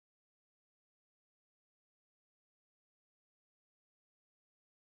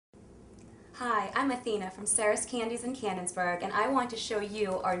Hi, I'm Athena from Sarris Candies in Canonsburg, and I want to show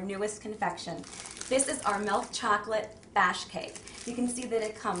you our newest confection. This is our milk chocolate bash cake. You can see that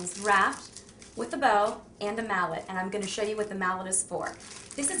it comes wrapped with a bow and a mallet, and I'm going to show you what the mallet is for.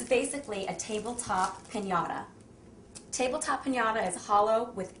 This is basically a tabletop piñata. Tabletop piñata is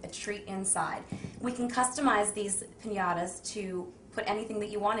hollow with a treat inside. We can customize these piñatas to put anything that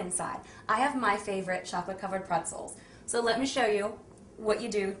you want inside. I have my favorite chocolate-covered pretzels. So let me show you what you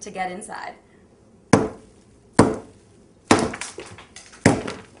do to get inside.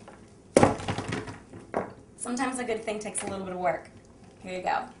 Sometimes a good thing takes a little bit of work. Here you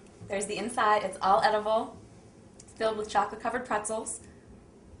go. There's the inside. It's all edible. It's filled with chocolate-covered pretzels.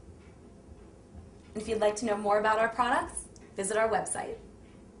 And if you'd like to know more about our products, visit our website.